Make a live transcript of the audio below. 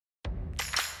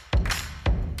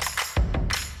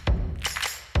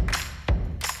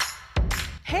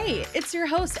Hey, it's your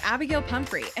host, Abigail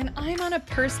Pumphrey, and I'm on a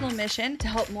personal mission to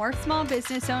help more small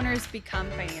business owners become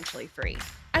financially free.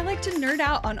 I like to nerd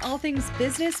out on all things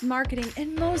business, marketing,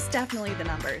 and most definitely the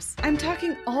numbers. I'm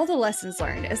talking all the lessons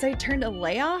learned as I turned a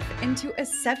layoff into a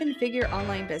 7-figure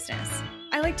online business.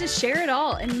 I like to share it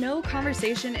all, and no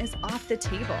conversation is off the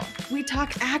table. We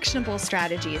talk actionable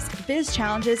strategies, biz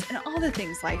challenges, and all the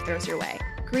things life throws your way.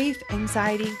 Grief,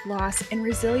 anxiety, loss, and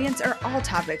resilience are all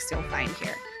topics you'll find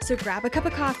here. So grab a cup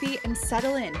of coffee and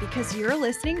settle in because you're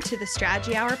listening to the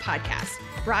Strategy Hour podcast,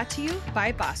 brought to you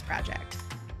by Boss Project.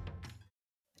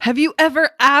 Have you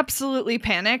ever absolutely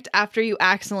panicked after you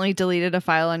accidentally deleted a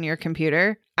file on your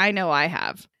computer? I know I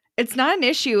have. It's not an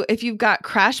issue if you've got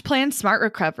CrashPlan Smart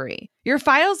Recovery. Your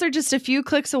files are just a few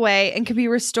clicks away and can be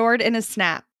restored in a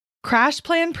snap.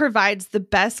 CrashPlan provides the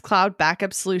best cloud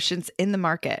backup solutions in the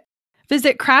market.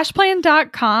 Visit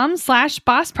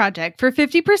crashplan.com/bossproject for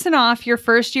 50% off your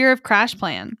first year of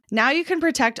CrashPlan. Now you can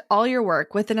protect all your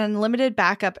work with an unlimited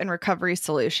backup and recovery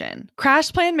solution.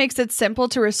 CrashPlan makes it simple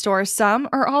to restore some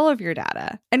or all of your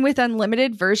data. And with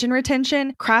unlimited version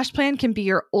retention, CrashPlan can be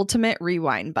your ultimate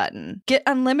rewind button. Get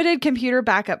unlimited computer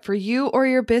backup for you or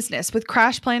your business with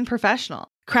CrashPlan Professional.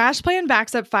 CrashPlan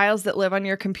backs up files that live on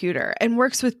your computer and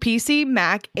works with PC,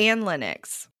 Mac, and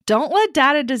Linux. Don't let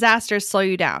data disasters slow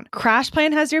you down.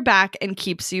 CrashPlan has your back and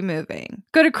keeps you moving.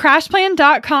 Go to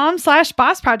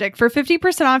crashplan.com/bossproject for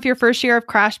 50% off your first year of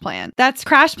CrashPlan. That's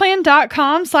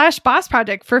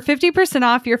crashplan.com/bossproject for 50%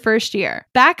 off your first year.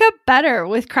 Back up better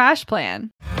with CrashPlan.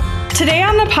 Today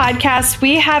on the podcast,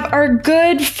 we have our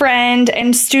good friend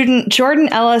and student, Jordan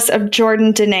Ellis of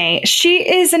Jordandene. She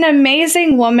is an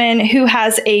amazing woman who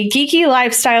has a geeky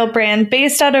lifestyle brand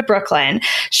based out of Brooklyn.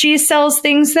 She sells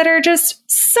things that are just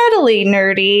subtly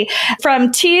nerdy, from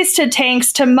tees to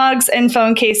tanks to mugs and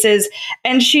phone cases.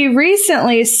 And she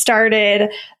recently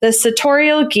started the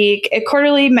Sartorial Geek, a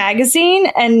quarterly magazine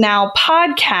and now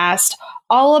podcast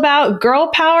all about girl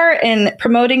power and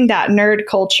promoting that nerd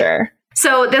culture.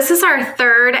 So this is our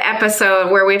third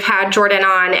episode where we've had Jordan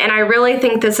on, and I really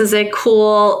think this is a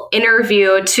cool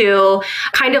interview to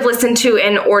kind of listen to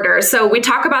in order. So we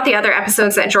talk about the other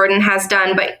episodes that Jordan has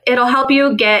done, but it'll help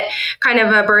you get kind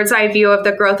of a bird's eye view of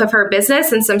the growth of her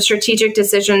business and some strategic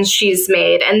decisions she's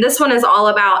made. And this one is all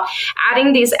about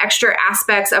adding these extra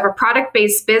aspects of a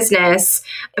product-based business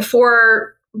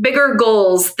for bigger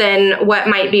goals than what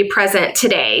might be present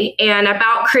today, and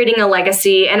about creating a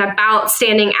legacy and about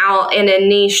standing out in a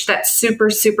niche that's super,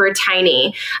 super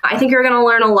tiny. I think you're going to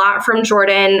learn a lot from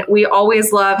Jordan. We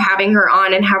always love having her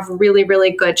on and have really,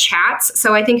 really good chats.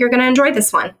 So I think you're going to enjoy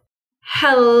this one.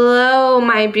 Hello,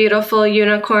 my beautiful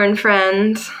unicorn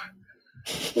friend.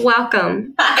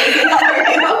 Welcome. Hi, how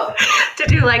are you?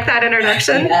 Did you like that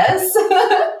introduction? Yes.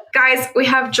 Guys, we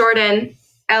have Jordan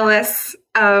Ellis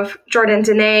of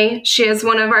Jordandene. She is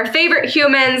one of our favorite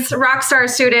humans, rock star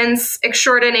students,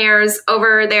 extraordinaires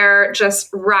over there, just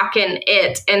rocking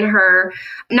it in her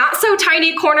not so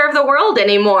tiny corner of the world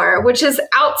anymore, which is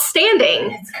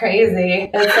outstanding. It's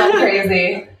crazy. It's so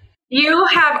crazy. You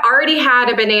have already had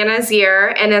a bananas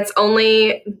year, and it's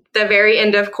only the very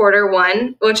end of quarter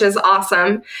 1, which is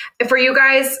awesome. For you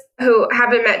guys who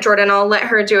haven't met Jordan, I'll let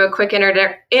her do a quick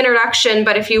introduction.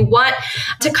 But if you want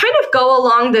to kind of go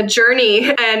along the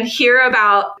journey and hear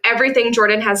about everything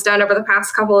Jordan has done over the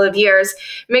past couple of years,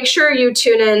 make sure you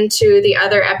tune in to the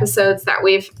other episodes that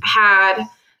we've had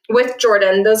with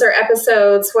Jordan. Those are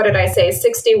episodes, what did I say,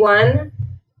 61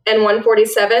 and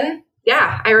 147?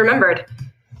 Yeah, I remembered.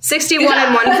 61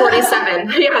 and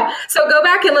 147. Yeah. So go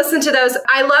back and listen to those.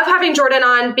 I love having Jordan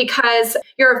on because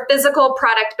you're a physical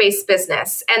product-based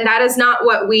business, and that is not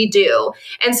what we do.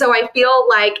 And so I feel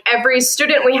like every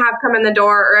student we have come in the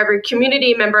door or every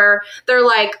community member, they're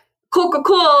like,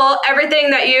 cool.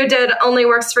 Everything that you did only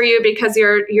works for you because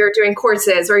you're doing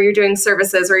courses or you're doing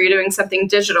services or you're doing something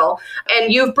digital,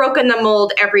 and you've broken the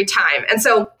mold every time. And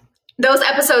so those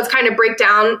episodes kind of break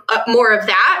down more of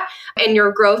that and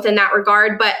your growth in that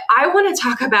regard. But I want to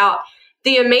talk about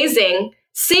the amazing,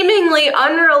 seemingly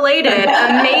unrelated,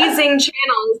 amazing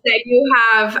channels that you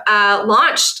have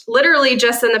launched literally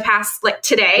just in the past, like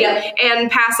today and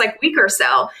past like week or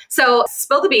so. So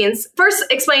spill the beans. First,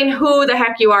 explain who the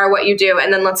heck you are, what you do,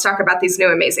 and then let's talk about these new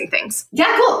amazing things.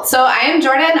 Yeah, cool. So I am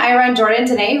Jordan. I run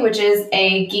Jordandene, which is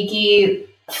a geeky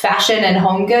fashion and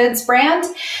home goods brand.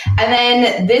 And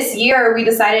then this year we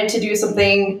decided to do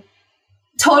something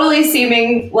totally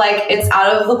seeming like it's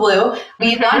out of the blue.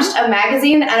 We launched a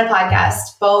magazine and a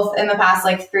podcast, both in the past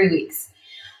like 3 weeks.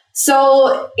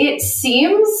 So it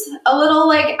seems a little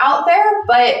like out there,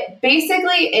 but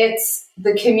basically it's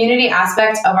the community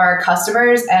aspect of our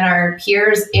customers and our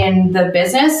peers in the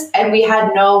business. And we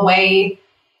had no way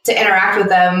to interact with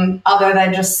them other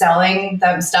than just selling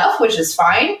them stuff, which is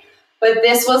fine. But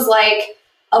this was like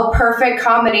a perfect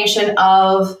combination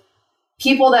of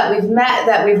people that we've met,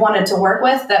 that we've wanted to work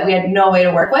with, that we had no way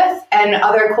to work with, and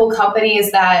other cool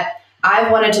companies that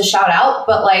I've wanted to shout out.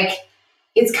 But like,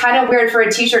 it's kind of weird for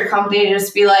a t-shirt company to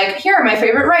just be like, here are my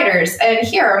favorite writers, and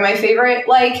here are my favorite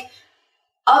like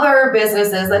other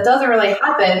businesses. That doesn't really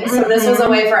happen. So this was a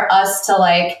way for us to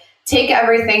like take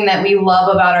everything that we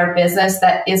love about our business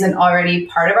that isn't already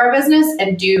part of our business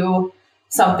and do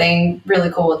something really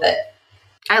cool with it.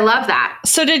 I love that.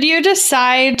 So did you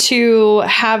decide to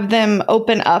have them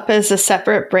open up as a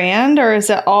separate brand, or is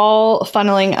it all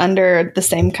funneling under the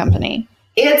same company?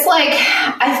 It's like,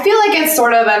 I feel like it's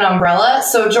sort of an umbrella.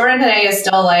 So Jordandene is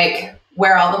still like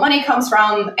where all the money comes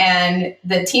from and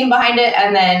the team behind it.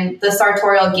 And then the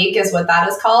Sartorial Geek is what that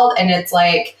is called. And it's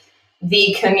like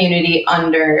the community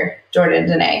under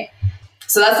Jordandene.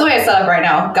 So that's the way it's set up right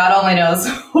now. God only knows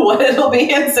what it'll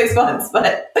be in 6 months,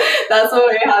 but that's what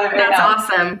we have it right now. That's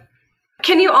awesome.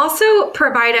 Can you also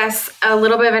provide us a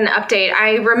little bit of an update?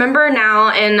 I remember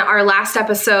now in our last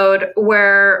episode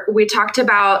where we talked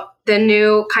about the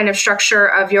new kind of structure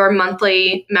of your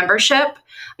monthly membership,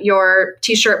 your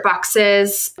t-shirt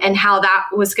boxes, and how that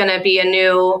was going to be a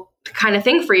new kind of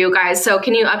thing for you guys. So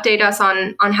can you update us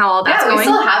on how all that's going? We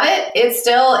still have it.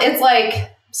 It's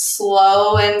like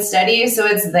slow and steady. So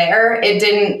it's there. It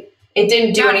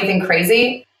didn't do anything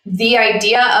crazy. The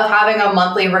idea of having a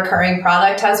monthly recurring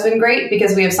product has been great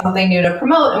because we have something new to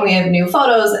promote and we have new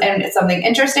photos and it's something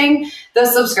interesting. The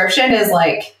subscription is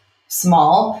like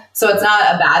small, so it's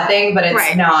not a bad thing, but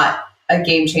it's not a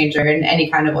game changer in any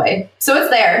kind of way. So it's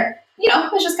there,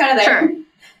 it's just kind of there. Sure.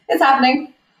 It's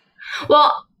happening.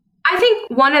 Well, I think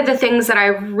one of the things that I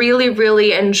really,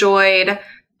 really enjoyed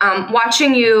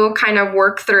watching you kind of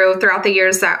work throughout the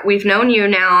years that we've known you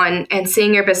now and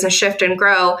seeing your business shift and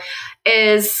grow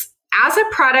is, as a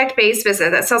product-based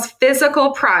business that sells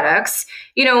physical products,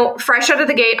 fresh out of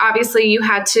the gate, obviously you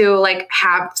had to like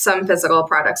have some physical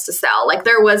products to sell. Like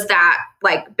there was that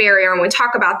like barrier, and we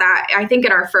talk about that, I think,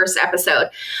 in our first episode.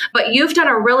 But you've done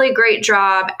a really great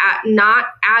job at not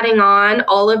adding on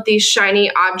all of these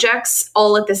shiny objects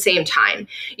all at the same time.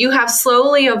 You have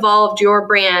slowly evolved your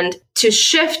brand to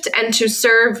shift and to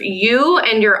serve you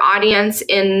and your audience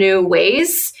in new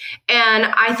ways. And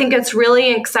I think it's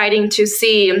really exciting to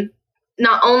see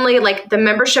not only like the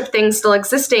membership thing still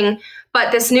existing,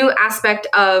 but this new aspect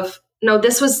of, no,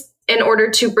 this was in order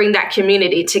to bring that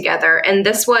community together. And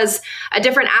this was a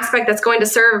different aspect that's going to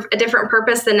serve a different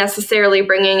purpose than necessarily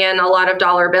bringing in a lot of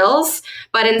dollar bills,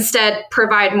 but instead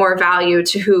provide more value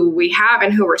to who we have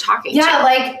and who we're talking to. Yeah,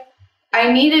 like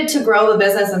I needed to grow the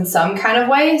business in some kind of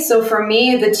way. So for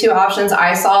me, the two options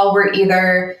I saw were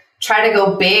either try to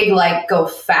go big, like go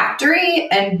factory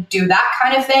and do that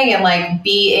kind of thing and like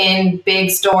be in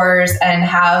big stores and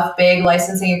have big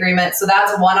licensing agreements. So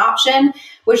that's one option,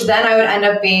 which then I would end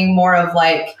up being more of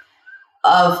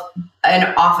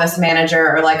an office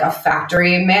manager or like a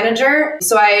factory manager.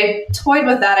 So I toyed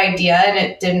with that idea and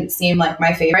it didn't seem like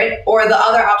my favorite. Or the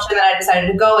other option that I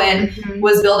decided to go in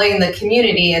was building the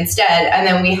community instead. And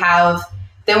then we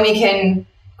can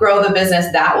grow the business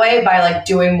that way by like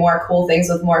doing more cool things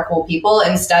with more cool people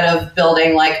instead of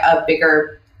building like a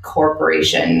bigger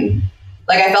corporation.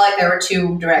 Like I felt like there were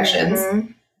two directions.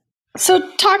 So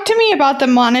talk to me about the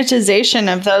monetization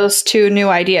of those two new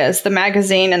ideas, the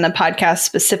magazine and the podcast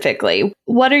specifically.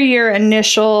 What are your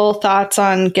initial thoughts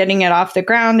on getting it off the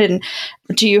ground, and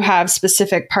do you have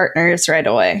specific partners right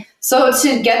away? So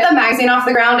to get the magazine off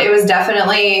the ground, it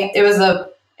was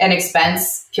an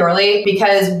expense purely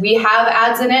because we have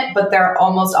ads in it, but they're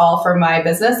almost all for my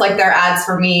business. Like they're ads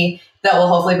for me that will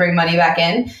hopefully bring money back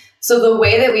in. So the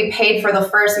way that we paid for the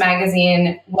first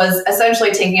magazine was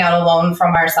essentially taking out a loan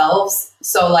from ourselves.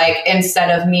 So like instead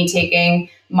of me taking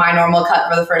my normal cut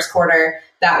for the first quarter,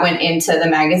 that went into the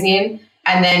magazine.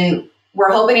 And then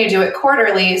we're hoping to do it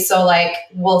quarterly. So like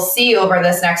we'll see over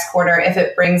this next quarter if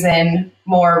it brings in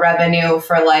more revenue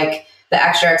for like the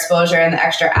extra exposure and the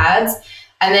extra ads.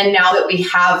 And then now that we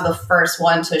have the first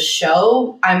one to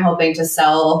show, I'm hoping to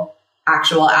sell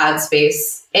actual ad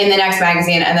space in the next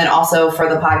magazine. And then also for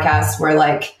the podcast, we're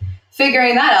like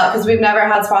figuring that out because we've never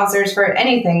had sponsors for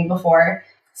anything before.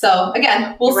 So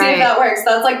again, we'll see if that works.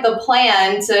 That's like the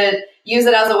plan, to use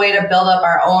it as a way to build up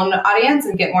our own audience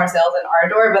and get more sales in our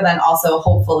door, but then also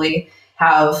hopefully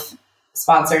have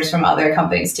sponsors from other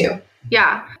companies too.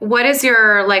 Yeah. What is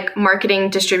your like marketing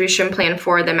distribution plan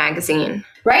for the magazine?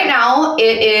 Right now,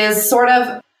 it is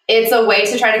it's a way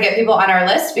to try to get people on our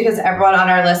list because everyone on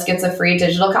our list gets a free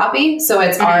digital copy. So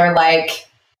it's our like...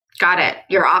 Got it.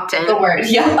 Your opt-in. The word.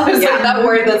 Yeah. I was like, that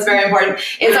word, that's very important.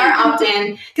 It's our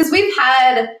opt-in because we've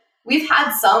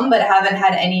had some, but haven't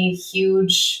had any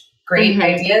huge, great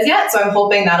ideas yet. So I'm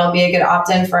hoping that'll be a good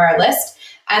opt-in for our list.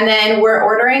 And then we're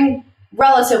ordering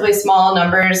relatively small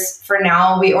numbers for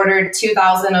now. We ordered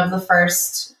 2,000 of the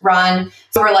first run.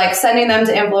 So we're like sending them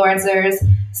to influencers,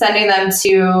 sending them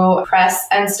to press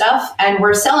and stuff. And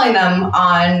we're selling them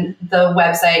on the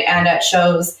website and at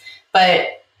shows, but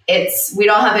we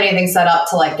don't have anything set up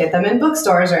to like get them in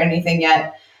bookstores or anything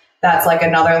yet. That's like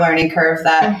another learning curve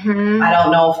that I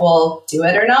don't know if we'll do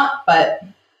it or not, but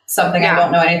something I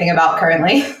don't know anything about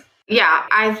currently. Yeah,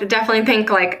 I definitely think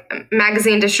like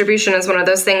magazine distribution is one of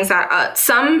those things that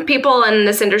some people in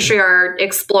this industry are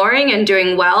exploring and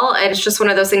doing well. And it's just one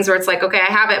of those things where it's like, okay, I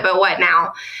have it, but what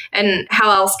now? And how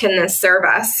else can this serve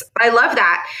us? I love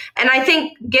that. And I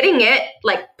think getting it,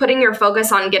 like putting your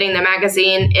focus on getting the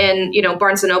magazine in,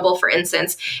 Barnes & Noble, for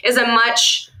instance, is a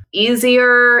much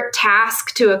easier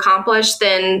task to accomplish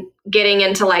than getting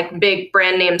into like big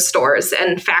brand name stores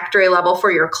and factory level for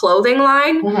your clothing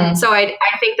line. So I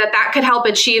think that could help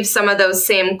achieve some of those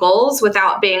same goals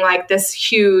without being like this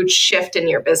huge shift in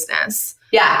your business.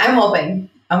 Yeah, I'm hoping.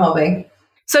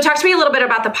 So talk to me a little bit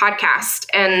about the podcast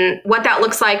and what that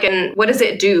looks like and what does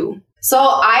it do? So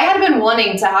I had been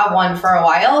wanting to have one for a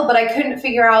while, but I couldn't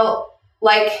figure out,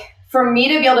 like, for me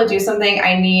to be able to do something,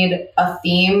 I need a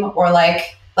theme or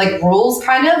like rules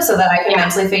kind of so that I can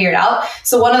mentally figure it out.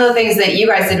 So one of the things that you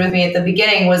guys did with me at the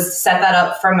beginning was set that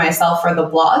up for myself for the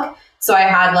blog. So I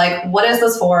had like, what is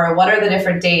this for? What are the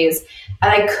different days?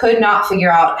 And I could not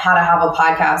figure out how to have a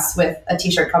podcast with a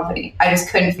t-shirt company. I just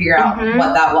couldn't figure out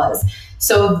what that was.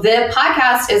 So the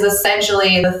podcast is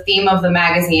essentially the theme of the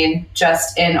magazine,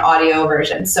 just in audio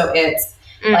version. So it's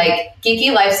like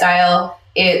geeky lifestyle.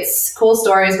 It's cool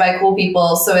stories by cool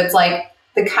people. So it's like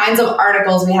the kinds of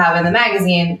articles we have in the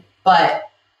magazine, but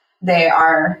they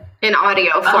are in audio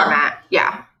format.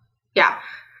 Yeah.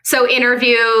 So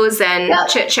interviews and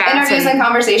chit chats. Interviews and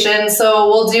conversations. So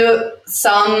we'll do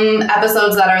some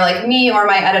episodes that are like me or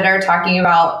my editor talking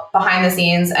about behind the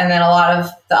scenes. And then a lot of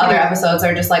the other episodes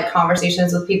are just like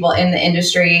conversations with people in the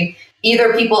industry,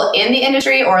 either people in the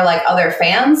industry or like other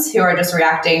fans who are just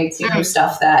reacting to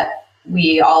stuff that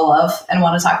we all love and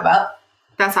want to talk about.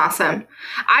 That's awesome.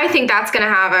 I think that's going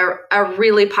to have a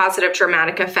really positive,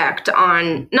 dramatic effect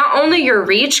on not only your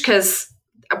reach, because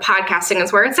podcasting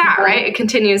is where it's at, right? It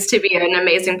continues to be an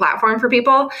amazing platform for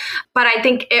people. But I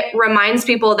think it reminds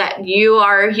people that you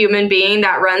are a human being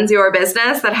that runs your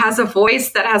business, that has a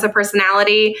voice, that has a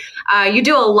personality. You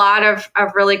do a lot of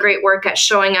really great work at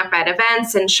showing up at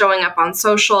events and showing up on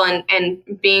social and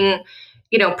being,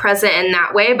 present in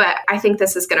that way. But I think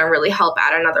this is going to really help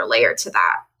add another layer to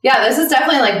that. Yeah, this is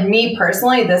definitely like me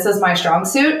personally. This is my strong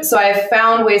suit. So I've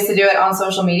found ways to do it on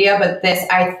social media, but this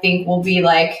I think will be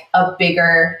like a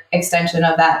bigger extension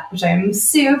of that, which I'm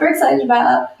super excited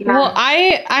about. Yeah. Well,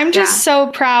 I'm just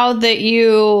so proud that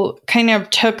you kind of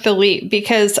took the leap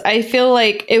because I feel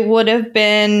like it would have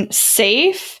been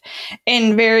safe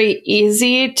and very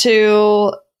easy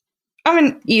to,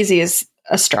 easy is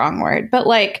a strong word, but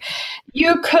like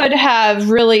you could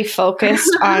have really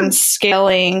focused on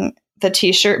scaling the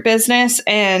t-shirt business,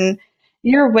 and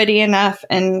you're witty enough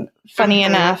and funny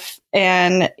enough,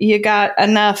 and you got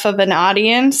enough of an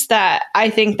audience that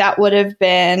I think that would have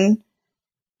been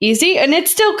easy, and it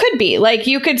still could be. Like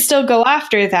you could still go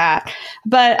after that,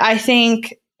 but I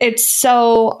think it's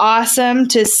so awesome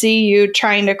to see you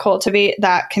trying to cultivate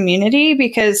that community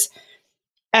because,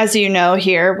 as you know,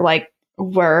 here, like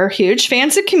we're huge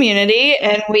fans of community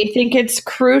and we think it's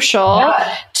crucial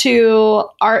to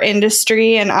our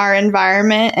industry and our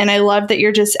environment. And I love that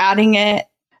you're just adding it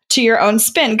to your own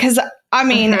spin. Because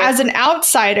as an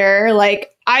outsider,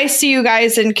 like I see you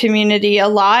guys in community a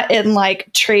lot in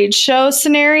like trade show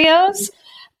scenarios,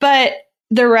 but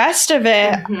the rest of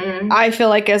it, I feel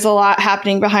like is a lot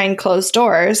happening behind closed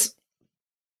doors.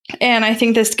 And I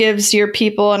think this gives your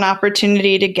people an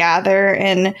opportunity to gather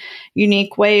in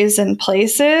unique ways and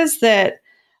places that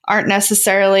aren't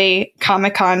necessarily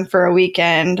Comic-Con for a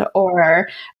weekend or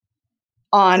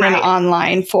on an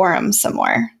online forum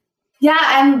somewhere.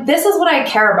 Yeah, and this is what I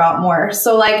care about more.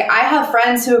 So like I have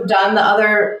friends who have done the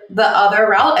other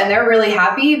route and they're really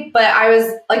happy, but I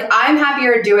was like, I'm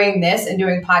happier doing this and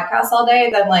doing podcasts all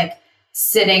day than like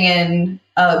sitting in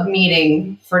a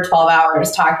meeting for 12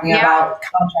 hours talking about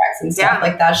contracts and stuff.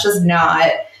 Like that's just not,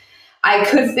 I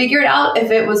could figure it out if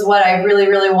it was what I really,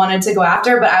 really wanted to go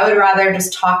after, but I would rather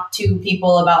just talk to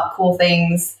people about cool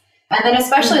things. And then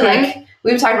especially like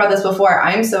we've talked about this before,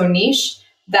 I'm so niche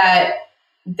that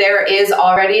there is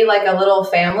already like a little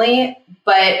family,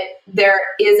 but there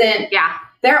isn't,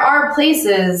 there are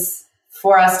places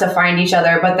for us to find each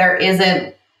other, but there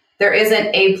isn't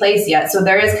a place yet. So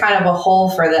there is kind of a hole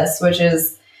for this, which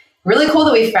is really cool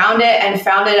that we found it and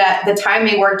found it at the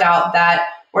timing worked out that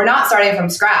we're not starting from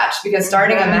scratch, because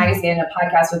starting a magazine and a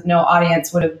podcast with no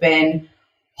audience would have been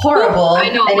horrible. I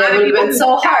know, and it would have been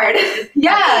so hard.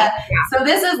 So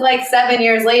this is like 7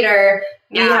 years later,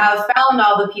 we have found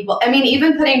all the people. I mean,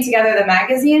 even putting together the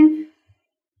magazine,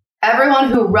 everyone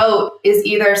who wrote is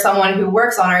either someone who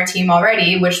works on our team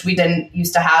already, which we didn't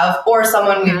used to have, or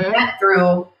someone we've met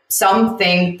through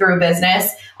something through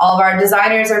business. All of our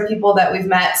designers are people that we've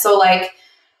met. So like,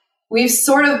 we've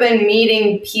sort of been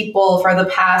meeting people for the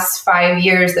past 5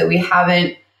 years that we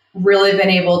haven't really been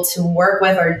able to work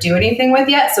with or do anything with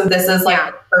yet. So this is like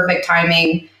the perfect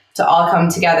timing to all come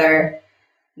together.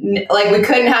 Like we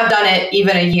couldn't have done it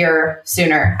even a year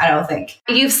sooner, I don't think.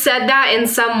 You've said that in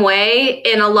some way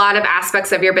in a lot of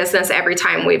aspects of your business every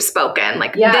time we've spoken.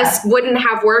 Like this wouldn't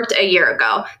have worked a year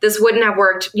ago. This wouldn't have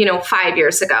worked, 5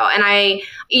 years ago. And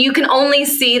you can only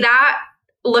see that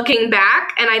looking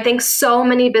back. And I think so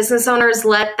many business owners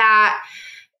let that,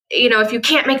 if you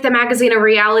can't make the magazine a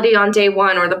reality on day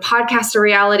one or the podcast a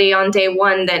reality on day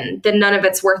one, then none of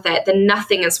it's worth it. Then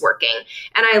nothing is working.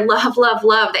 And I love, love,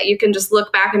 love that you can just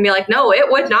look back and be like, no, it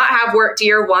would not have worked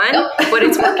year one, but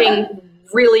it's working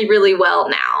really, really well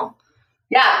now.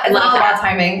 Yeah. It's all about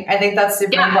timing. I think that's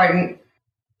super important.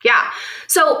 Yeah.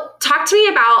 So talk to me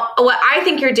about what I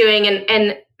think you're doing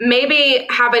and maybe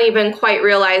haven't even quite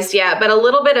realized yet, but a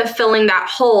little bit of filling that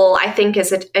hole, I think,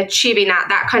 is achieving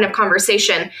that kind of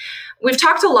conversation. We've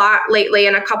talked a lot lately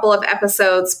in a couple of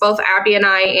episodes, both Abby and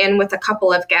I, and with a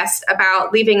couple of guests,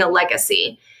 about leaving a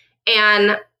legacy.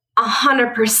 And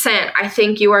 100%, I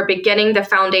think you are beginning the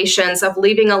foundations of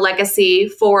leaving a legacy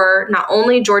for not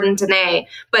only Jordandene,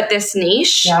 but this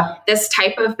niche, this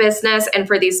type of business, and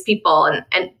for these people.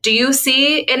 And do you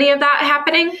see any of that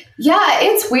happening? Yeah,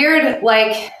 it's weird.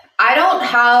 Like, I don't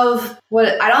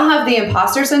have the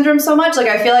imposter syndrome so much. Like,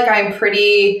 I feel like I'm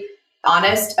pretty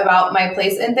honest about my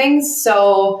place in things.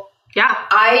 So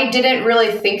I didn't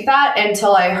really think that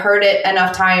until I heard it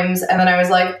enough times. And then I was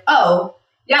like, oh,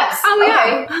 yes. Oh,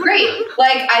 yeah. Okay, great.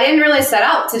 Like, I didn't really set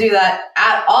out to do that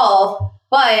at all,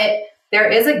 but there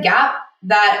is a gap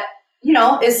that,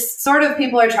 is sort of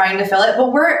people are trying to fill it.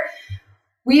 But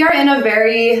we are in a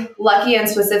very lucky and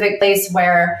specific place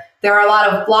where there are a lot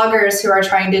of bloggers who are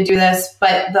trying to do this,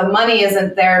 but the money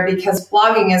isn't there because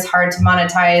blogging is hard to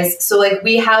monetize. So like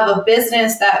we have a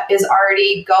business that is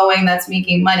already going, that's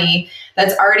making money,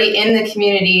 that's already in the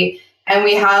community. And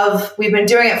we've been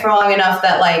doing it for long enough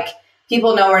that like,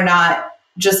 people know we're not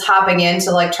just hopping in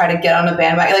to like try to get on a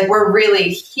bandwagon. Like we're really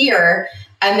here.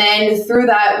 And then through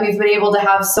that, we've been able to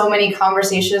have so many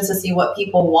conversations to see what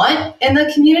people want in the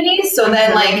community. So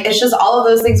then like, it's just all of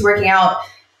those things working out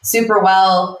super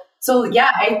well. So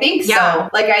yeah, I think so.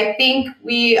 Like, I think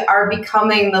we are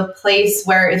becoming the place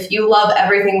where if you love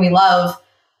everything we love,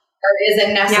 there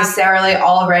isn't necessarily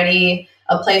already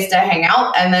a place to hang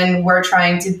out. And then we're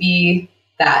trying to be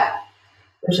that,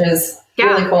 which is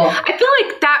really cool. I feel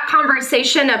like that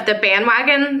conversation of the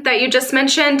bandwagon that you just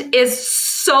mentioned is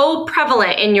so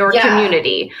prevalent in your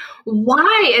community.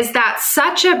 Why is that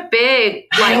such a big,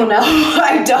 I don't know.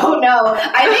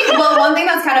 I think, well, one thing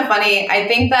that's kind of funny, I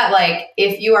think that like,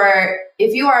 if you are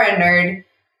a nerd,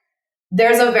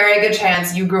 there's a very good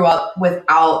chance you grew up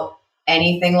without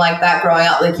anything like that growing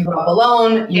up. Like you grew up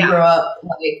alone, you grew up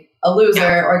like a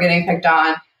loser or getting picked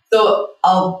on. So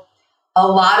a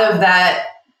lot of that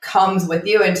comes with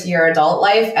you into your adult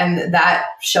life, and that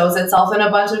shows itself in a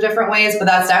bunch of different ways. But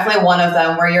that's definitely one of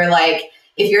them where you're like,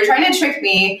 if you're trying to trick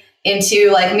me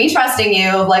into like me trusting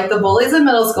you, like the bullies in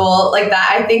middle school, like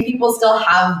that, I think people still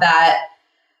have that,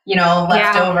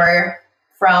 left over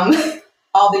from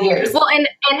all the years. Well, and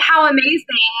how amazing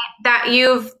that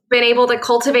you've been able to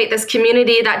cultivate this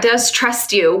community that does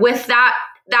trust you with that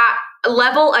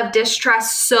level of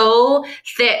distrust so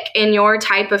thick in your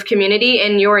type of community,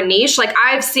 in your niche. Like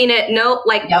I've seen it,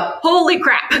 holy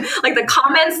crap. Like the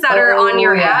comments that are on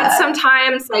your ads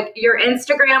sometimes, like your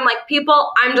Instagram, like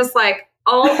people, I'm just like,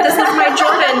 oh, this is my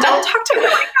Jordan. Don't talk to me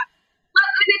like that.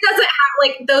 it doesn't have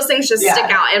like those things just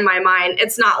stick out in my mind.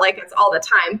 It's not like it's all the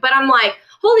time, but I'm like,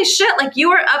 holy shit, like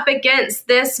you are up against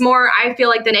this more, I feel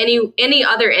like, than any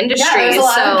other industry. Yeah, there's a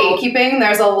lot of gatekeeping.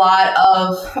 There's a lot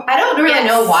of, I don't really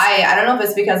know why. I don't know if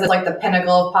it's because it's like the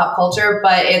pinnacle of pop culture,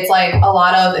 but it's like a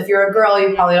lot of, if you're a girl,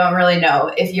 you probably don't really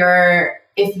know. If you're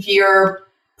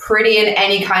pretty in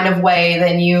any kind of way,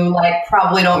 then you like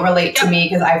probably don't relate to me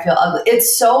because I feel ugly.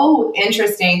 It's so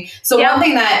interesting. So one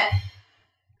thing that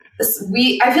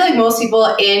I feel like most people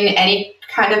in any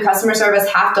kind of customer service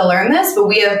have to learn this, but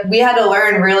we had to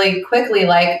learn really quickly,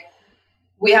 like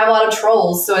we have a lot of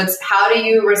trolls. So it's how do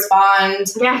you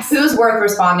respond? Yes. Who's worth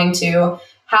responding to?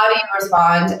 How do you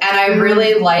respond? And I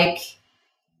really like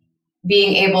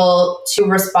being able to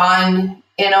respond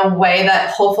in a way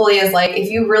that hopefully is like,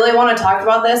 if you really want to talk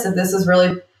about this, if this is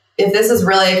really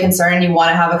a concern and you want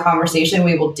to have a conversation,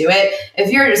 we will do it.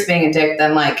 If you're just being a dick,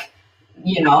 then like,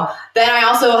 you know, then I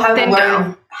also have to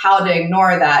learn how to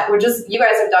ignore that, which is, you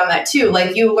guys have done that too.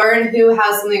 Like you learn who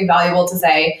has something valuable to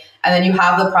say, and then you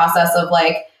have the process of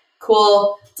like,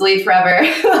 cool, delete forever.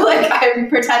 Like I'm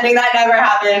pretending that never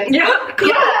happened. Yeah. Cool.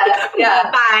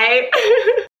 Yeah. Bye.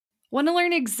 Want to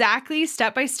learn exactly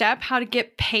step by step how to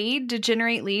get paid to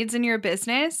generate leads in your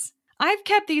business? I've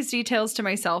kept these details to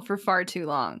myself for far too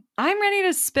long. I'm ready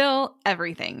to spill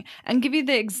everything and give you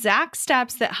the exact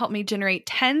steps that help me generate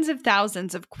tens of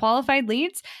thousands of qualified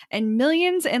leads and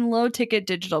millions in low-ticket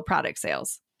digital product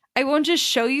sales. I won't just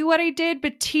show you what I did,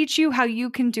 but teach you how you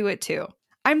can do it too.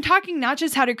 I'm talking not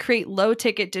just how to create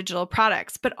low-ticket digital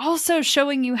products, but also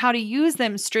showing you how to use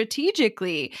them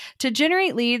strategically to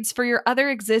generate leads for your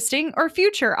other existing or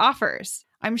future offers.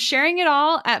 I'm sharing it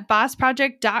all at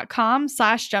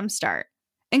bossproject.com/jumpstart,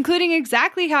 including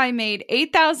exactly how I made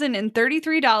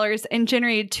 $8,033 and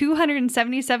generated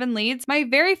 277 leads my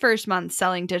very first month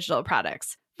selling digital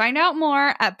products. Find out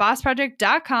more at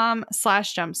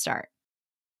bossproject.com/jumpstart.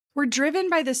 We're driven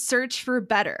by the search for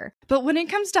better, but when it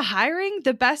comes to hiring,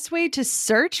 the best way to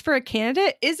search for a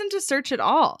candidate isn't to search at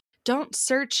all. Don't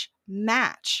search,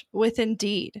 match with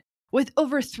Indeed. With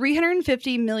over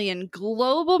 350 million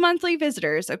global monthly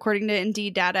visitors, according to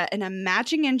Indeed data, and a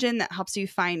matching engine that helps you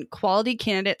find quality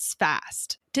candidates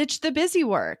fast. Ditch the busy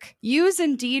work. Use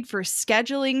Indeed for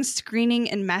scheduling, screening,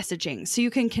 and messaging so you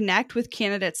can connect with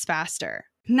candidates faster.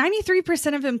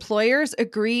 93% of employers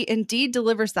agree Indeed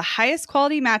delivers the highest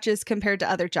quality matches compared to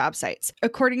other job sites,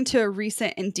 according to a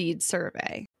recent Indeed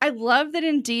survey. I love that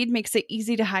Indeed makes it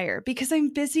easy to hire because I'm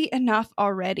busy enough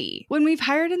already. When we've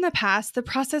hired in the past, the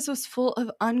process was full of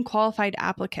unqualified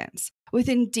applicants. With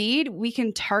Indeed, we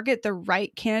can target the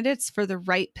right candidates for the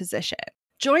right position.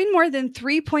 Join more than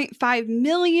 3.5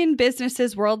 million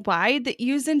businesses worldwide that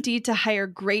use Indeed to hire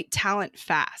great talent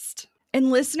fast. And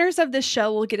listeners of this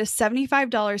show will get a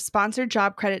 $75 sponsored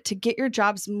job credit to get your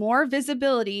jobs more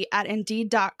visibility at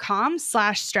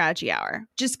Indeed.com/Strategy Hour.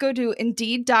 Just go to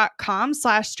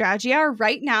Indeed.com/Strategy Hour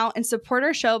right now and support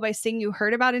our show by saying you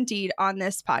heard about Indeed on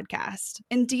this podcast.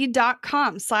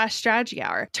 Indeed.com/Strategy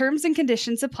Hour. Terms and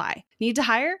conditions apply. Need to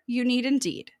hire? You need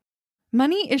Indeed.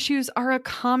 Money issues are a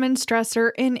common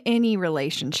stressor in any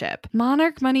relationship.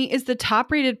 Monarch Money is the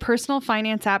top-rated personal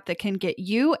finance app that can get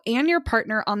you and your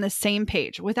partner on the same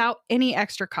page without any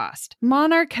extra cost.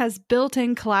 Monarch has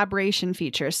built-in collaboration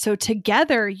features, so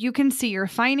together you can see your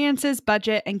finances,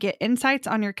 budget, and get insights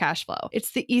on your cash flow.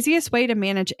 It's the easiest way to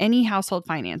manage any household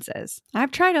finances.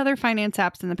 I've tried other finance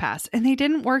apps in the past, and they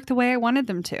didn't work the way I wanted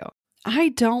them to. I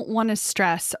don't want to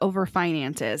stress over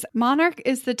finances. Monarch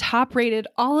is the top-rated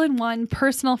all-in-one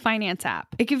personal finance app.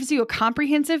 It gives you a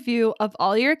comprehensive view of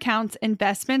all your accounts,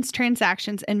 investments,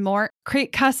 transactions, and more.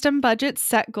 Create custom budgets,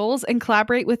 set goals, and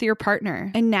collaborate with your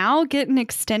partner. And now get an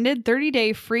extended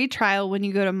 30-day free trial when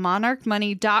you go to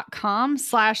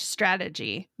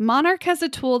monarchmoney.com/strategy. Monarch has a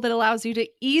tool that allows you to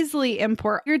easily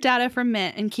import your data from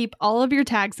Mint and keep all of your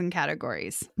tags and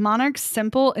categories. Monarch's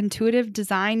simple, intuitive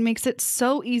design makes it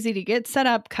so easy to get set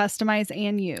up, customize,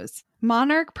 and use.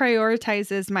 Monarch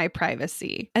prioritizes my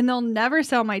privacy, and they'll never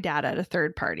sell my data to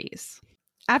third parties.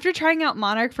 After trying out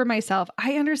Monarch for myself,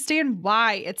 I understand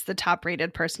why it's the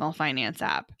top-rated personal finance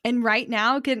app. And right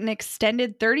now, get an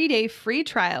extended 30-day free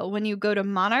trial when you go to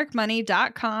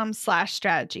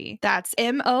monarchmoney.com/strategy. That's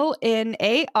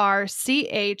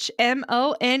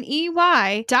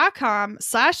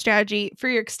monarchmoney.com/strategy for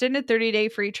your extended 30-day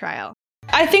free trial.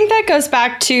 I think that goes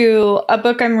back to a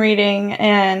book I'm reading,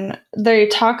 and they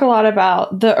talk a lot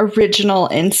about the original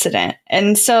incident.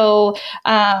 And so,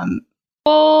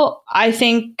 people, I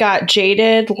think, got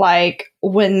jaded like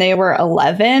when they were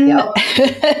 11. Yep.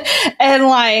 And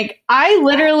like, I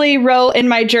literally wrote in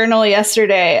my journal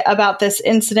yesterday about this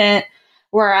incident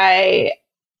where I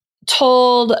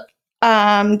told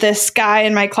this guy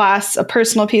in my class a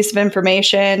personal piece of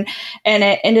information, and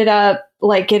it ended up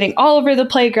like getting all over the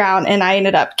playground, and I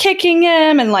ended up kicking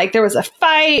him, and like there was a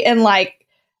fight, and like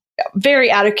very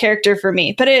out of character for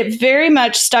me, but it very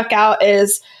much stuck out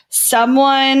as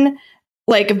someone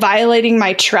like violating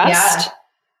my trust.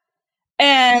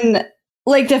 And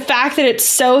like the fact that it's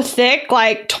so thick,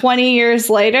 like 20 years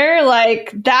later,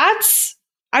 like that's,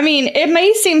 I mean, it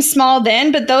may seem small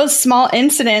then, but those small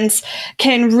incidents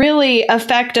can really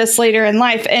affect us later in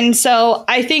life. And so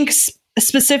I think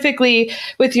specifically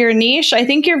with your niche, I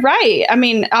think you're right. I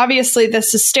mean, obviously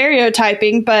this is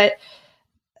stereotyping, but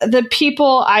the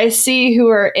people I see who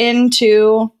are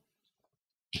into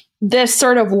this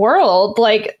sort of world,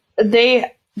 like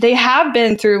they have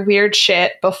been through weird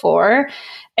shit before.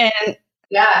 And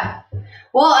yeah.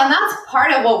 Well, and that's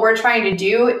part of what we're trying to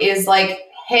do is like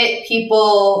hit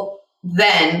people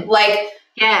then. Like,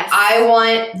 yes, I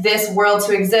want this world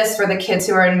to exist for the kids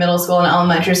who are in middle school and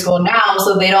elementary school now,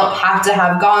 so they don't have to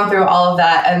have gone through all of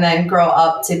that and then grow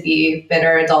up to be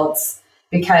bitter adults,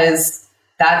 because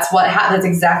that's that's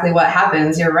exactly what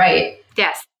happens. You're right.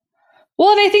 Yes.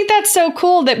 Well, and I think that's so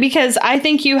cool that because I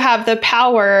think you have the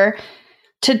power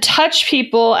to touch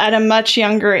people at a much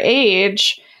younger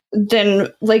age than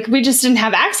like we just didn't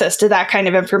have access to that kind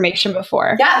of information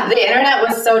before. Yeah, the internet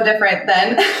was so different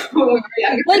then when we were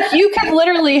younger. Like you could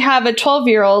literally have a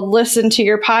 12-year-old listen to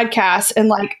your podcast and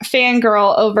like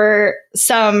fangirl over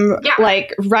some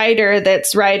like writer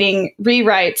that's writing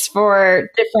rewrites for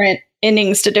different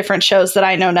endings to different shows that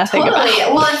I know nothing about.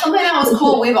 Well, and something that was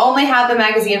cool, we've only had the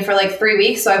magazine for like 3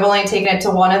 weeks, so I've only taken it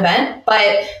to one event,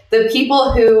 but the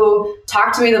people who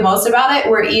talked to me the most about it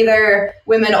were either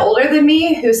women older than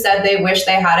me who said they wish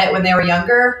they had it when they were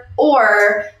younger,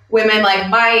 or women like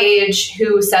my age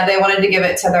who said they wanted to give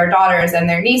it to their daughters and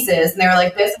their nieces, and they were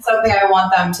like, this is something I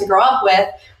want them to grow up with,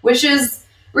 which is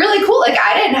really cool. Like,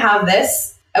 I didn't have this.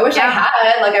 I wish I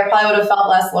had. Like, I probably would have felt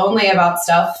less lonely about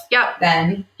stuff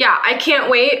then. Yeah, I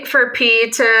can't wait for P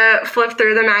to flip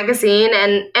through the magazine.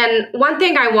 And one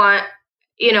thing I want,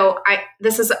 you know,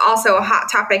 this is also a hot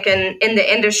topic in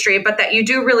the industry, but that you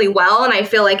do really well, and I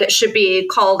feel like it should be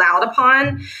called out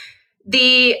upon.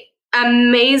 The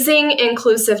amazing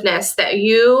inclusiveness that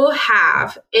you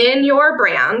have in your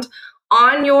brand,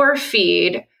 on your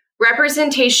feed,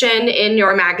 representation in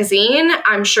your magazine.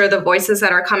 I'm sure the voices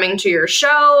that are coming to your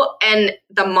show and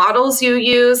the models you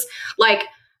use, like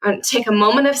take a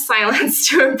moment of silence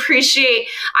to appreciate.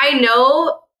 I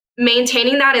know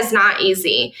maintaining that is not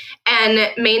easy,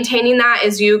 and maintaining that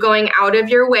is you going out of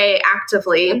your way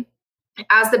actively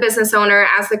as the business owner,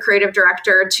 as the creative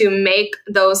director, to make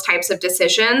those types of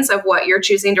decisions of what you're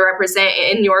choosing to represent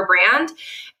in your brand.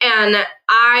 And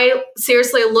I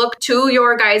seriously look to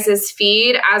your guys'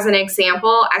 feed as an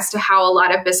example as to how a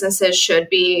lot of businesses should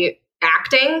be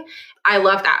acting. I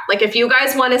love that. Like, if you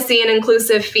guys want to see an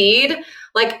inclusive feed,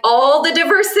 like all the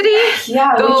diversity,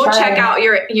 go check out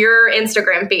your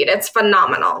Instagram feed. It's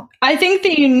phenomenal. I think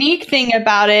the unique thing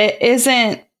about it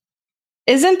isn't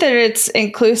that it's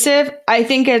inclusive. I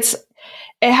think it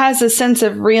has a sense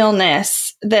of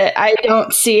realness that I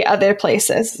don't see other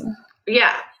places.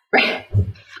 Yeah. Right.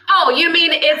 Oh, you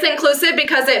mean it's inclusive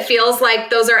because it feels like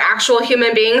those are actual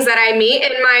human beings that I meet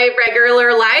in my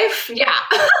regular life? Yeah.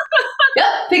 Yep,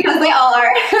 because they all are.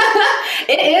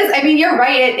 It is. I mean, you're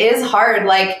right. It is hard.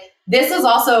 Like, this is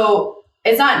also,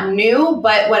 it's not new,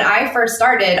 but when I first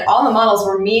started, all the models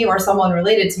were me or someone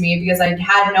related to me because I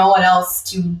had no one else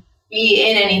to be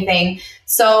in anything.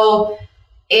 So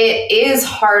it is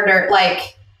harder.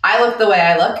 Like, I look the way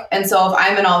I look. And so if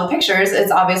I'm in all the pictures,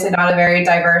 it's obviously not a very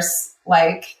diverse,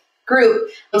 like, group.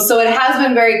 So it has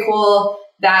been very cool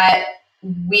that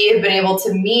we have been able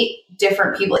to meet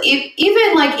different people. Even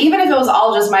if it was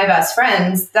all just my best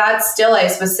friends, that's still a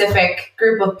specific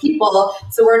group of people.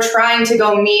 So we're trying to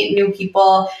go meet new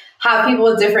people, have people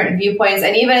with different viewpoints.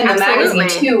 And even in the magazine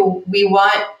too, we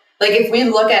want, like, if we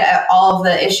look at all of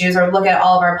the issues or look at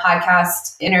all of our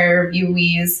podcast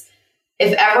interviewees,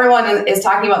 if everyone is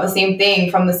talking about the same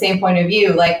thing from the same point of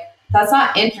view, like, that's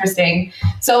not interesting.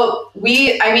 So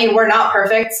we're not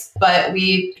perfect, but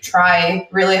we try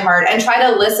really hard and try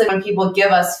to listen when people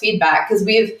give us feedback. Because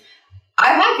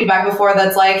I've had feedback before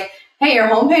that's like, hey, your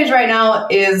homepage right now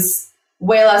is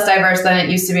way less diverse than it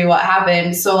used to be. What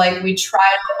happened? So like, we try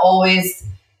to always,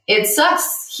 it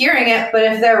sucks hearing it, but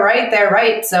if they're right, they're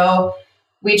right. So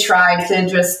we try to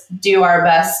just do our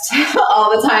best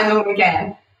all the time when we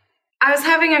can. I was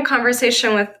having a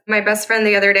conversation with my best friend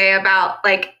the other day about,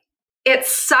 like, it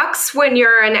sucks when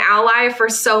you're an ally for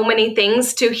so many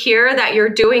things to hear that you're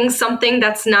doing something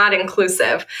that's not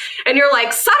inclusive. And you're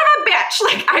like, son of a bitch,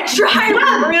 like I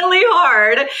tried really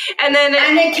hard. And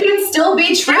it can still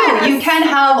be true. Yes. You can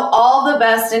have all the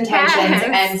best intentions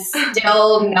and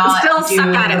still not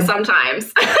suck at it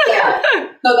sometimes. Yeah.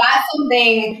 So that's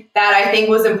something that I think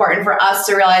was important for us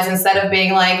to realize, instead of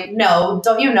being like, no,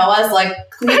 don't you know us? Like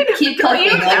keep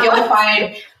clicking, like you'll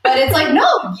find. But it's like,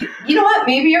 no, you know what?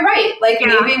 Maybe you're right. Like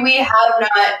maybe we have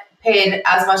not paid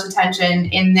as much attention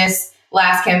in this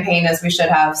last campaign as we should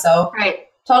have. So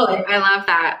totally. I love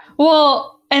that.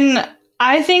 Well, and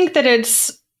I think that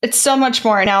it's so much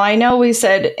more. Now, I know we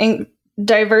said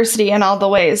diversity in all the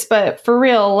ways, but for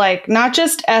real, like not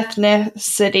just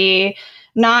ethnicity,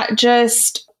 not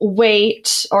just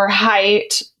weight or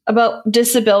height, about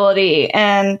disability.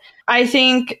 And I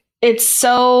think it's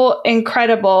so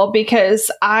incredible because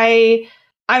I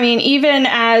mean, even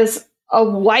as a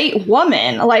white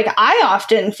woman, like I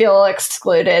often feel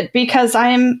excluded because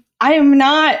I'm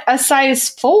not a size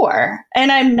 4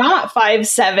 and I'm not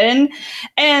 5'7",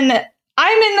 and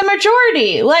I'm in the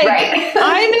majority. Like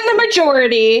I'm in the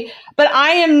majority, but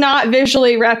I am not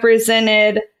visually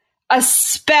represented,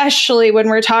 especially when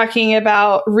we're talking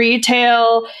about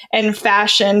retail and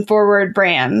fashion forward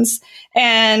brands.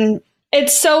 And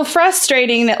it's so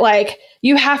frustrating that like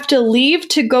you have to leave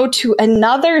to go to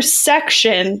another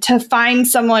section to find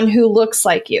someone who looks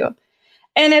like you.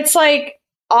 And it's like,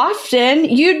 often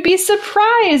you'd be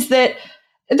surprised that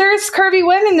there's curvy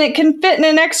women that can fit in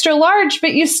an extra large,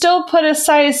 but you still put a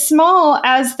size small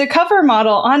as the cover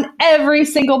model on every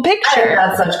single picture.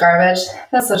 That's such garbage.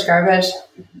 That's such garbage.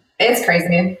 It's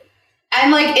crazy.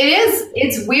 And like,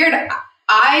 it's weird.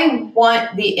 I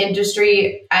want the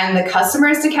industry and the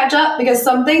customers to catch up, because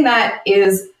something that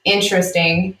is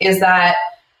interesting is that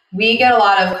we get a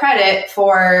lot of credit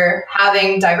for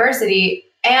having diversity.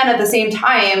 And at the same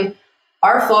time,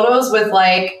 our photos with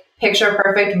like picture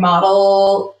perfect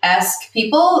model-esque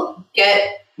people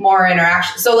get more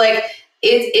interaction. So like,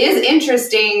 it is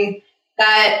interesting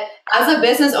that as a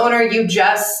business owner,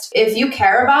 if you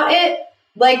care about it,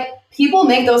 like people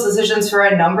make those decisions for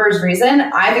a numbers reason.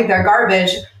 I think they're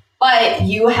garbage, but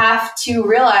you have to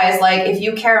realize, like, if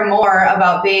you care more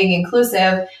about being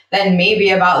inclusive than maybe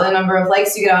about the number of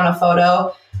likes you get on a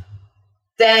photo,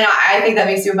 then I think that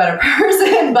makes you a better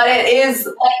person. But it is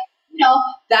like,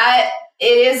 that it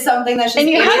is something that's just, and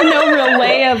you have no real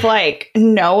way of like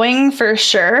knowing for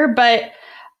sure, but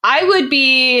I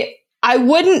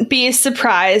wouldn't be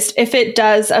surprised if it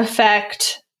does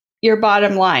affect your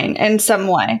bottom line in some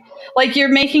way. Like you're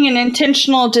making an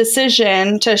intentional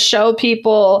decision to show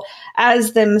people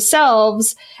as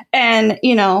themselves. And,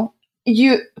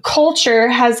 culture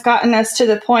has gotten us to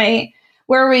the point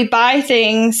where we buy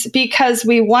things because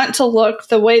we want to look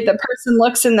the way the person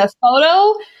looks in the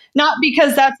photo, not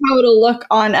because that's how it'll look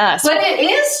on us. But it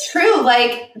is true,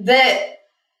 like that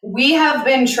we have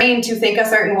been trained to think a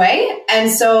certain way.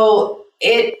 And so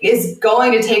it is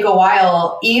going to take a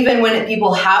while, even when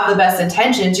people have the best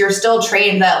intentions, you're still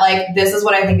trained that like, this is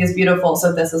what I think is beautiful.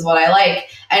 So this is what I like.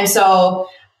 And so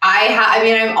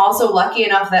I'm also lucky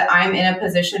enough that I'm in a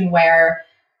position where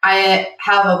I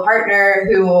have a partner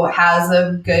who has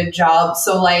a good job.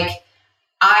 So like,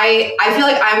 I feel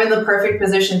like I'm in the perfect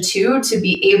position too, to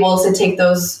be able to take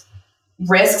those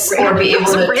risks or be able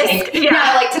to take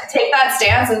that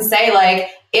stance and say like,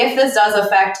 if this does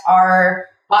affect our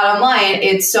bottom line,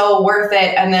 it's so worth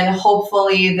it. And then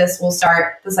hopefully this will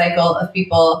start the cycle of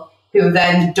people who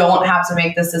then don't have to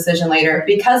make this decision later,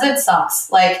 because it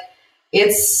sucks. Like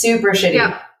it's super shitty.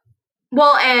 Yeah.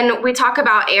 Well, and we talk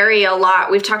about Aerie a lot.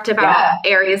 We've talked about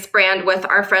Aerie's brand with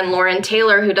our friend Lauren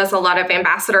Taylor, who does a lot of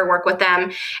ambassador work with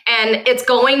them. And it's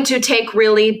going to take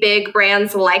really big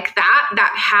brands like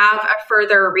that have a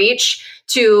further reach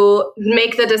to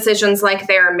make the decisions like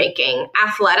they're making.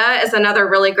 Athleta is another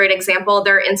really great example.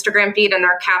 Their Instagram feed and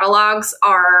their catalogs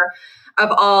are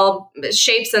of all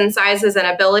shapes and sizes and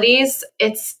abilities.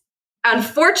 It's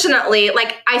unfortunately,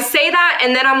 like I say that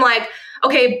and then I'm like,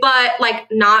 okay, but like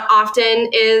not often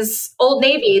is Old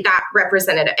Navy that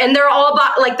representative. And they're all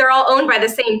owned by the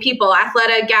same people.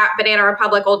 Athleta, Gap, Banana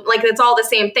Republic, it's all the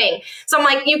same thing. So I'm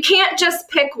like, you can't just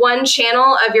pick one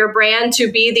channel of your brand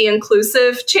to be the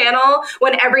inclusive channel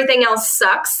when everything else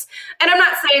sucks. And I'm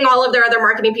not saying all of their other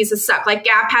marketing pieces suck. Like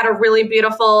Gap had a really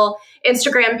beautiful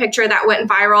Instagram picture that went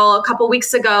viral a couple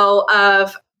weeks ago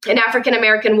of an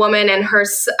African-American woman and her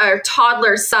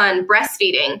toddler son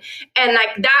breastfeeding. And like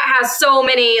that has so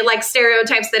many like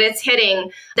stereotypes that it's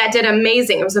hitting that did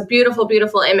amazing. It was a beautiful,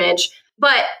 beautiful image.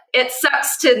 But it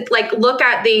sucks to like look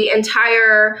at the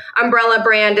entire umbrella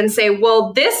brand and say,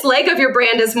 well, this leg of your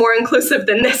brand is more inclusive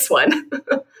than this one.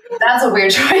 That's a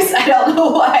weird choice. I don't know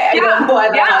why. I don't know why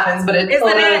that happens, but it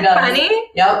totally does. Funny?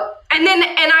 Yep. And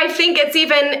I think it's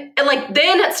even like,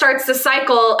 then it starts the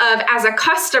cycle of, as a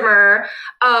customer,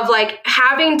 of like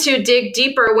having to dig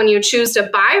deeper when you choose to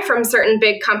buy from certain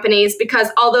big companies, because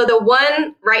although the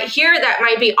one right here that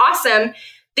might be awesome,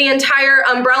 the entire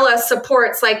umbrella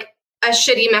supports like a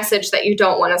shitty message that you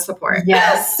don't want to support.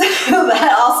 Yes.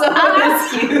 That also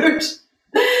is huge.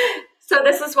 So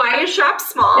this is why you shop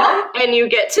small and you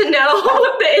get to know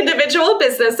the individual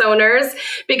business owners,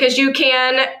 because you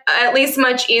can at least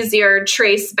much easier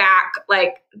trace back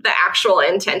like the actual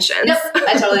intentions. Yep,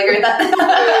 I totally agree with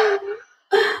that.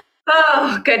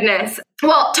 Oh, goodness.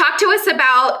 Well, talk to us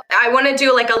about, I want to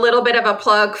do like a little bit of a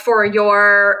plug for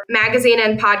your magazine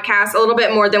and podcast, a little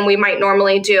bit more than we might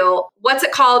normally do. What's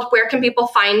it called? Where can people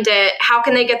find it? How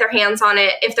can they get their hands on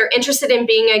it? If they're interested in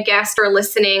being a guest or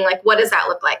listening, like what does that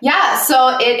look like? Yeah,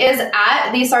 so it is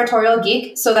at the Sartorial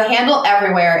Geek. So the handle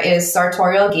everywhere is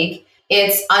Sartorial Geek.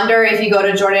 It's under, if you go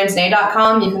to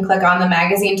Jordandene.com, you can click on the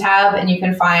magazine tab and you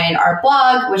can find our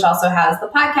blog, which also has the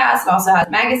podcast and also has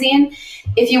the magazine.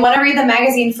 If you want to read the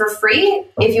magazine for free,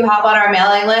 if you hop on our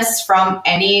mailing list from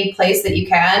any place that you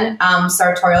can,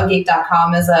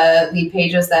 sartorialgeek.com is a lead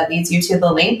pages that leads you to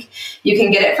the link. You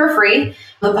can get it for free.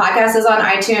 The podcast is on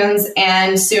iTunes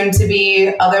and soon to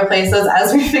be other places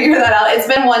as we figure that out. It's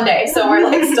been one day, so we're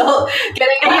like still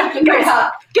getting that figured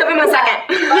out. Give him a second.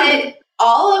 But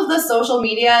all of the social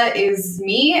media is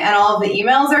me and all of the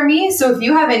emails are me. So if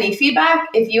you have any feedback,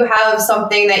 if you have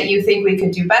something that you think we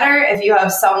could do better, if you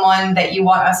have someone that you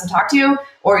want us to talk to,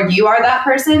 or you are that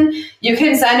person, you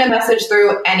can send a message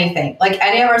through anything, like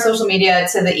any of our social media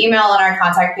to the email on our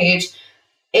contact page.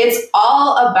 It's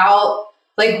all about,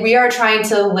 like, we are trying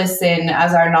to listen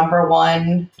as our number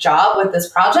one job with this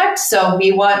project. So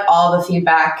we want all the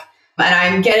feedback. And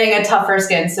I'm getting a tougher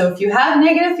skin. So if you have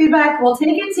negative feedback, we'll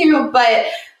take it too. But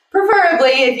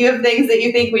preferably, if you have things that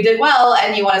you think we did well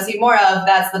and you want to see more of,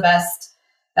 that's the best.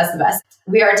 That's the best.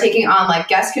 We are taking on like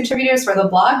guest contributors for the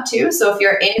blog too. So if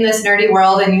you're in this nerdy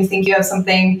world and you think you have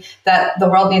something that the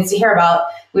world needs to hear about,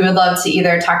 we would love to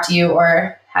either talk to you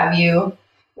or have you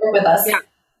work with us. Yeah.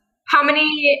 How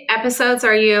many episodes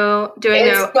are you doing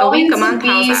a week, a month?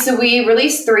 So we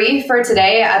released 3 for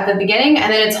today at the beginning,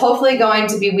 and then it's hopefully going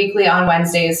to be weekly on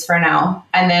Wednesdays for now.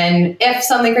 And then if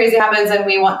something crazy happens and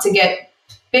we want to get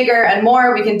bigger and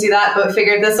more, we can do that, but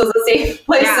figured this was a safe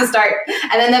place to start.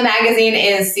 And then the magazine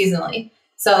is seasonally.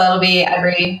 So that'll be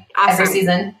every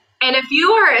season. And if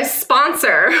you are a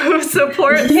sponsor who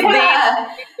supports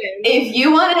if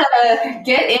you want to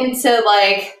get into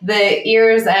like the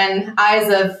ears and eyes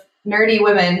of nerdy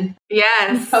women,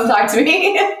 come talk to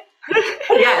me.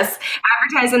 Yes.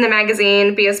 Advertise in the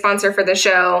magazine, be a sponsor for the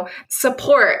show,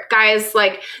 support guys.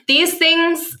 Like these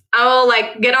things, I'll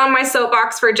like get on my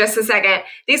soapbox for just a second.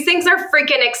 These things are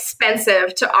freaking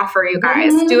expensive to offer you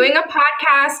guys. Doing a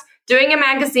podcast, doing a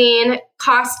magazine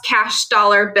cost cash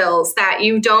dollar bills that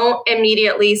you don't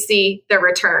immediately see the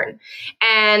return.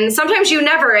 And sometimes you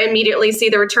never immediately see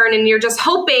the return and you're just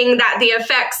hoping that the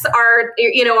effects are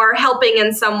helping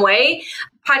in some way.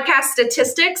 Podcast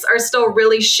statistics are still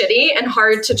really shitty and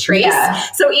hard to trace. Yeah.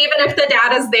 So even if the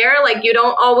data's there, like you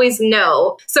don't always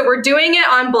know. So we're doing it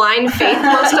on blind faith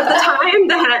most of the time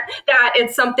that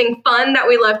it's something fun that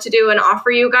we love to do and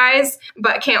offer you guys,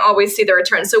 but can't always see the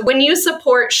return. So when you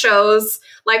support shows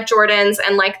like Jordan's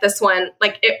and like this one,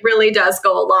 like it really does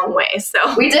go a long way. So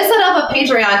we did set up a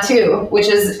Patreon too, which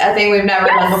is a thing we've never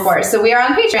done before. So we are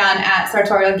on Patreon at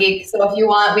Sartorial Geek. So if you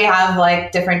want, we have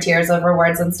like different tiers of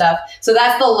rewards and stuff. So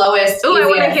that's the lowest. Oh, I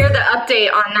want to hear the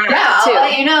update on that too. I'll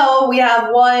let you know. We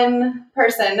have one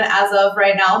person as of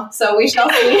right now. So we shall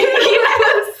see.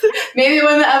 Yes. Maybe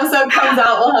when the episode comes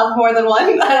out, we'll have more than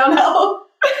one. I don't know.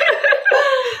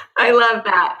 I love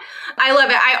that. I love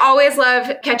it. I always love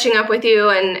catching up with you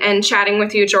and chatting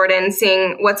with you, Jordan,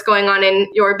 seeing what's going on in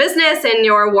your business and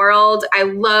your world. I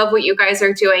love what you guys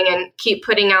are doing and keep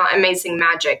putting out amazing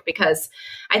magic because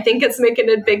I think it's making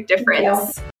a big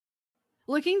difference.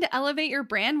 Looking to elevate your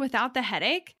brand without the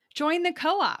headache? Join the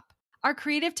Co-op, our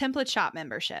creative template shop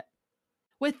membership.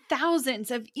 With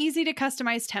thousands of easy to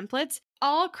customize templates,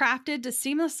 all crafted to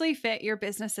seamlessly fit your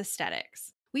business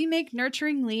aesthetics, we make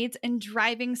nurturing leads and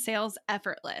driving sales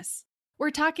effortless.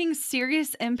 We're talking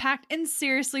serious impact and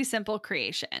seriously simple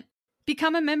creation.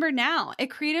 Become a member now at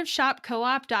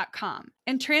creativeshopcoop.com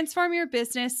and transform your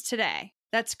business today.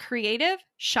 That's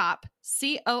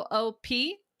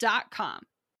creativeshopcoop.com.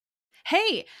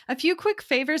 Hey, a few quick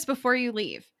favors before you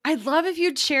leave. I'd love if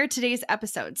you'd share today's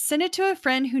episode, send it to a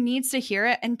friend who needs to hear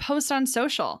it, and post on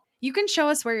social. You can show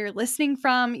us where you're listening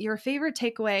from, your favorite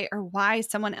takeaway, or why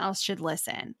someone else should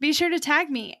listen. Be sure to tag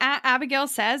me at Abigail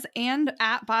Says and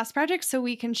at Boss Project so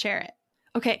we can share it.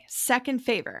 Okay, second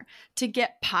favor. To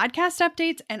get podcast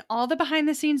updates and all the behind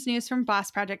the scenes news from Boss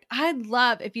Project, I'd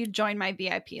love if you'd join my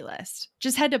VIP list.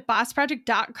 Just head to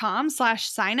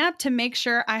bossproject.com/sign up to make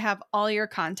sure I have all your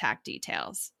contact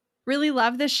details. Really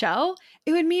love the show?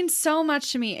 It would mean so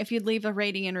much to me if you'd leave a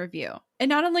rating and review. It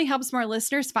not only helps more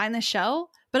listeners find the show,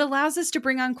 but allows us to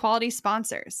bring on quality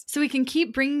sponsors so we can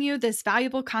keep bringing you this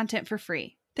valuable content for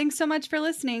free. Thanks so much for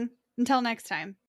listening. Until next time.